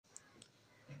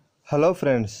Hello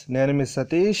friends, నేను మీ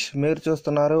సతీష్. మీరు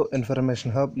చూస్తున్నారు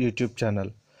information hub YouTube channel.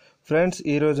 Friends,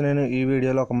 ఈరోజు నేను ఈ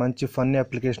వీడియోలో ఒక మంచి ఫన్నీ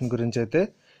అప్లికేషన్ గురించి అయితే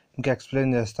ఇంకా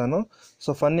ఎక్స్ప్లెయిన్ చేస్తాను. సో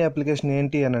ఫన్నీ అప్లికేషన్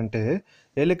ఏంటి అని అంటే,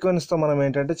 ఎలిక్వెన్స్తో మనం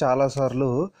ఏంటంటే చాలాసార్లు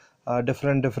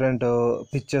డిఫరెంట్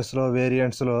పిక్చర్స్లో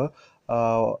వేరియంట్స్లో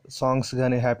సాంగ్స్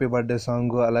కానీ హ్యాపీ బర్త్డే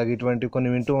సాంగ్ అలాగే ఇటువంటివి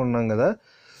కొన్ని వింటూ ఉన్నాం కదా.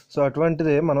 సో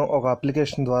అటువంటిదే మనం ఒక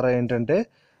అప్లికేషన్ ద్వారా ఏంటంటే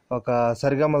ఒక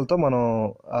సరిగమలతో మనం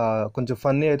కొంచెం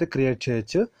ఫన్నీ అయితే క్రియేట్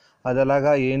చేయొచ్చు. అది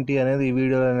ఎలాగా ఏంటి అనేది ఈ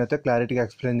వీడియోలో అయితే క్లారిటీగా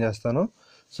ఎక్స్ప్లెయిన్ చేస్తాను.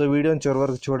 సో వీడియోని చివరి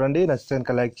వరకు చూడండి. నచ్చితే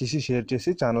కనుక లైక్ చేసి షేర్ చేసి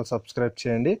ఛానల్ సబ్స్క్రైబ్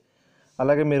చేయండి.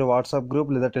 అలాగే మీరు వాట్సాప్ గ్రూప్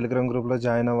లేదా టెలిగ్రామ్ గ్రూప్లో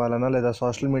జాయిన్ అవ్వాలన్నా లేదా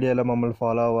సోషల్ మీడియాలో మమ్మల్ని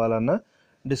ఫాలో అవ్వాలన్నా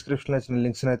డిస్క్రిప్షన్లో ఇచ్చిన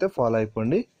లింక్స్ని అయితే ఫాలో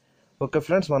అయిపోండి. ఓకే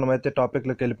ఫ్రెండ్స్, మనమైతే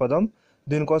టాపిక్లోకి వెళ్ళిపోదాం.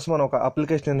 దీనికోసం మనం ఒక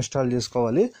అప్లికేషన్ ఇన్స్టాల్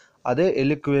చేసుకోవాలి. అదే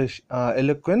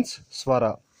ఎలోక్వెన్స్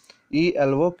స్వరా,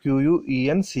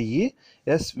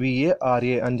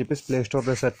 ELOQUENCESVARA అని చెప్పేసి ప్లే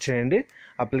స్టోర్లో సెర్చ్ చేయండి.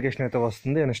 అప్లికేషన్ అయితే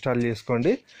వస్తుంది, ఇన్స్టాల్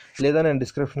చేసుకోండి. లేదా నేను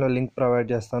డిస్క్రిప్షన్లో లింక్ ప్రొవైడ్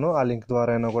చేస్తాను, ఆ లింక్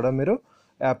ద్వారా అయినా కూడా మీరు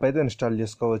యాప్ అయితే ఇన్స్టాల్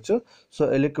చేసుకోవచ్చు. సో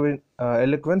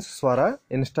ఎలోక్వెన్స్ స్వరా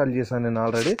ఇన్స్టాల్ చేశాను నేను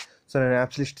ఆల్రెడీ. సో నేను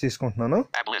యాప్స్ లిస్ట్ తీసుకుంటున్నాను.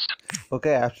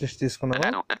 ఓకే, యాప్స్ లిస్ట్ తీసుకున్నాను.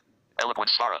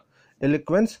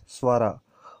 ఎలోక్వెన్స్ స్వరా.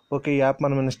 ఓకే, ఈ యాప్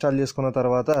మనం ఇన్స్టాల్ చేసుకున్న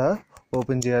తర్వాత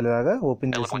ఓపెన్ చేయాలి. లాగా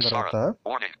ఓపెన్ చేసిన తర్వాత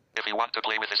if you want to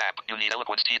play with this app, you need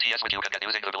Eloquence TTS which you can get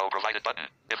using the below provided button.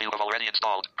 If you have already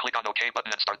installed, click on OK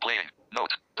button and start playing.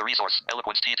 Note, the resource,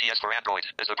 Eloquence TTS for Android,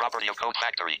 is the property of Code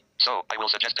Factory. So, I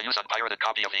will suggest to use an pirated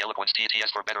copy of the Eloquence TTS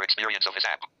for better experience of this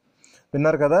app.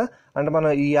 విన్నారు కదా, అంటే మనం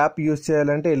ఈ app use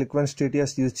చేయాలంటే ఎలోక్వెన్స్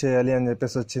TTS use చేయాలి అని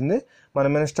చెప్పేసి వచ్చింది.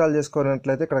 మనం ఇన్స్టాల్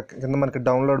చేసుకున్నట్లయితే ఇక్కడ కింద మనకి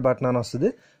డౌన్లోడ్ బటన్ అని వస్తుంది.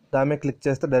 దాని మీద క్లిక్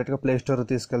చేస్తే డైరెక్ట్గా ప్లే స్టోర్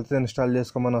తీసుకెళ్తే ఇన్స్టాల్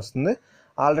చేసుకోమని వస్తుంది.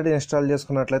 ఆల్రెడీ ఇన్స్టాల్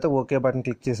చేసుకున్నట్లయితే ఓకే బటన్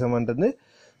క్లిక్ చేసామంటుంది.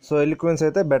 సో ఎలోక్వెన్స్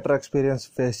అయితే బెటర్ ఎక్స్పీరియన్స్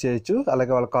ఫేస్ చేయొచ్చు.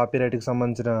 అలాగే వాళ్ళ కాపీ రైట్కి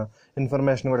సంబంధించిన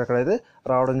ఇన్ఫర్మేషన్ కూడా ఎక్కడైతే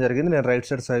రావడం జరిగింది. నేను రైట్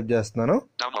సైడ్ స్వైప్ చేస్తున్నాను.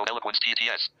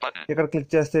 ఇక్కడ క్లిక్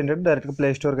చేస్తే ఏంటంటే డైరెక్ట్గా ప్లే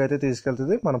స్టోర్కి అయితే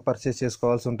తీసుకెళ్తుంది. మనం పర్చేస్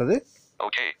చేసుకోవాల్సి ఉంటుంది.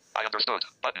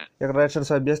 ఇక్కడ రైట్ సైడ్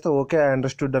స్వైప్ చేస్తే ఓకే ఐ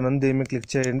అండర్స్టూడ్ అని దీని మీద క్లిక్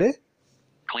చేయండి.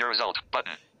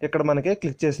 ఇక్కడ మనకి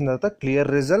క్లిక్ చేసిన తర్వాత క్లియర్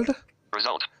రిజల్ట్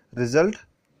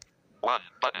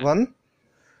 1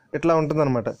 ఇట్లా ఉంటుంది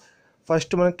అనమాట.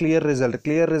 ఫస్ట్ మనకి క్లియర్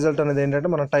రిజల్ట్ అనేది ఏంటంటే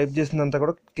మనం టైప్ చేసిందంతా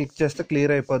కూడా క్లిక్ చేస్తే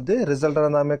క్లియర్ అయిపోద్ది. రిజల్ట్ అనే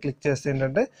దాని మీద క్లిక్ చేస్తే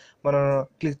ఏంటంటే మనం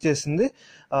క్లిక్ చేసింది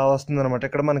వస్తుంది అనమాట.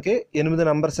 ఇక్కడ మనకి 8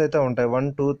 నెంబర్స్ అయితే ఉంటాయి. 1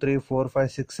 2 3 4 5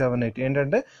 6 7 8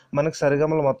 ఏంటంటే మనకి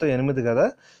సరిగమలు మొత్తం 8 కదా.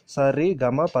 సరి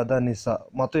గమ పద నిస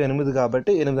మొత్తం 8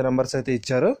 కాబట్టి 8 నెంబర్స్ అయితే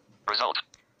ఇచ్చారు.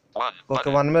 ఓకే,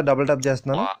 1 మీద డబుల్ టాప్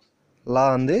చేస్తున్నాను. లా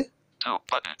ఉంది.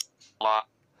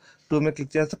 2 మీద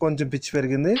క్లిక్ చేస్తే కొంచెం పిచ్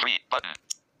పెరిగింది.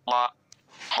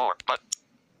 4 but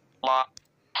la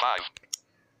 5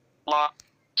 la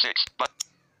 6 but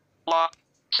la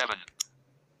 7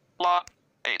 la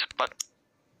 8 but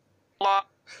la.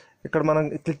 ఇక్కడ మనం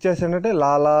క్లిక్ చేసి ఏంటంటే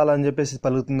లా అని చెప్పేసి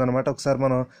పలుకుతుంది అనమాట. ఒకసారి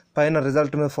మనం పైన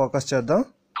రిజల్ట్ మీద ఫోకస్ చేద్దాం.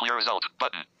 Clear result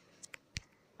button.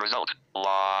 Result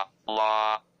la la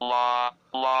la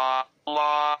la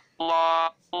la la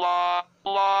la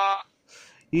la.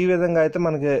 ఈ విధంగా అయితే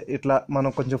మనకి ఇట్లా మనం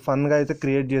కొంచెం ఫన్గా అయితే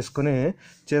క్రియేట్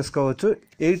చేసుకోవచ్చు.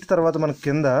 8 తర్వాత మనకి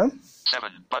కింద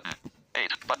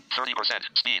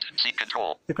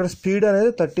ఇక్కడ స్పీడ్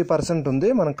అనేది 30% ఉంది.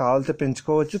 మనం కావాలితే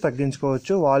పెంచుకోవచ్చు,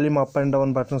 తగ్గించుకోవచ్చు. Volume up and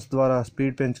down buttons ద్వారా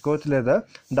స్పీడ్ పెంచుకోవచ్చు, లేదా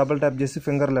డబుల్ ట్యాప్ చేసి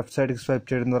ఫింగర్ లెఫ్ట్ సైడ్కి స్వైప్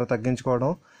చేయడం ద్వారా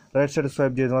తగ్గించుకోవడం, రైట్ సైడ్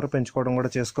స్వైప్ చేయడం ద్వారా పెంచుకోవడం కూడా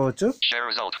చేసుకోవచ్చు.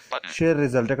 షేర్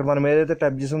రిజల్ట్ ఇక్కడ మనం ఏదైతే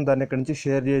టైప్ చేసామో దాన్ని ఇక్కడ నుంచి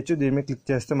షేర్ చేయొచ్చు. దీని మీద క్లిక్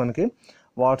చేస్తే మనకి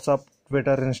వాట్సాప్,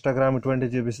 ట్విట్టర్, ఇన్స్టాగ్రామ్ ఇటువంటి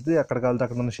చూపిస్తుంది. అక్కడ కావాలంటే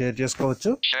అక్కడ మనం షేర్ చేసుకోవచ్చు.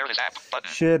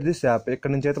 షేర్ దిస్ యాప్ ఇక్కడ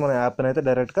నుంచి అయితే మన యాప్ని అయితే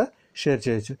డైరెక్ట్గా షేర్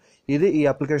చేయొచ్చు. ఇది ఈ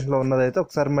అప్లికేషన్లో ఉన్నదైతే.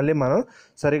 ఒకసారి మళ్ళీ మనం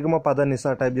సరిగమ పద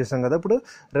నిసా టైప్ చేసాం కదా, ఇప్పుడు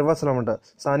రివర్స్లో ఉంటాం.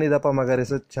 సాని దప మగ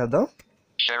రిసెర్చ్ చేద్దాం.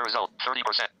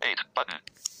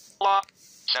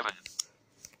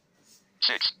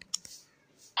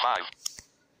 5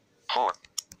 4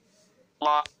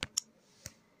 la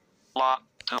la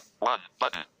 2 1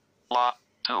 button la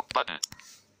 2 button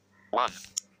 1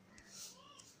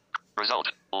 result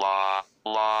la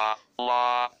la la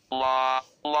la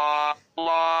la la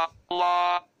la la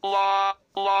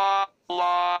la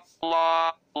la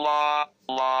la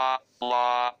la la la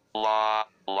la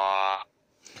la.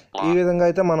 ఈ విధంగా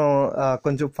అయితే మనం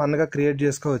కొంచెం ఫన్ గా క్రియేట్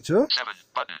చేసుకోవచ్చు.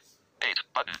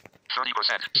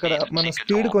 ఇక్కడ మన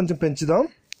స్పీడ్ కొంచెం పెంచుదాం.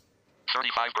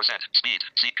 35% speed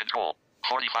seat control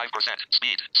 45%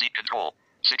 speed seat control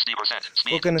 60%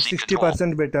 speed. Okay, నేను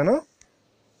 60% పెట్టాను.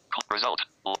 result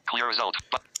clear result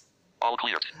all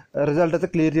cleared. Result అయితే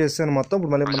క్లియర్ చేశాను మొత్తం.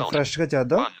 ఇప్పుడు మళ్ళీ మనం ఫ్రెష్ గా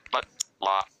చేద్దాం.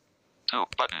 la 2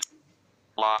 button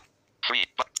la 3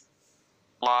 but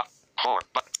la 4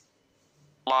 but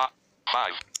la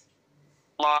 5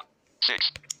 la 6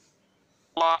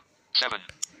 La 7.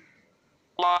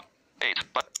 La 8.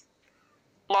 But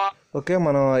La. Okay,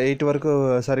 మనం 8 వరకు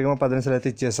సరిగమ పదనిసలు అయితే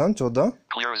ఇచ్చేసాం. చూద్దాం.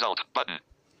 Clear result button.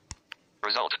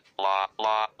 Result la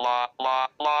la la la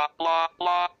la la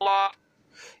la la.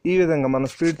 ఈ విధంగా మనం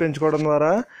స్పీడ్ పెంచుకోవడం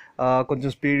ద్వారా కొంచెం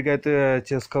స్పీడ్గా అయితే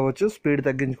చేసుకోవచ్చు, స్పీడ్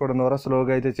తగ్గించుకోవడం ద్వారా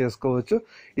స్లోగా అయితే చేసుకోవచ్చు.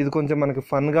 ఇది కొంచెం మనకి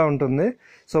ఫన్గా ఉంటుంది.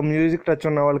 సో మ్యూజిక్ టచ్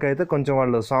ఉన్న వాళ్ళకైతే కొంచెం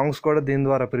వాళ్ళు సాంగ్స్ కూడా దీని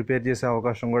ద్వారా ప్రిపేర్ చేసే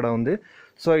అవకాశం కూడా ఉంది.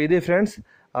 సో ఇది ఫ్రెండ్స్,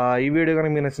 ఈ వీడియో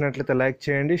కనుక మీకు నచ్చినట్లయితే లైక్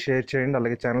చేయండి, షేర్ చేయండి,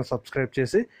 అలాగే ఛానల్ సబ్స్క్రైబ్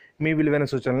చేసి మీ విలువైన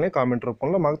సూచనల్ని కామెంట్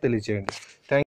రూపంలో మాకు తెలియజేయండి. థ్యాంక్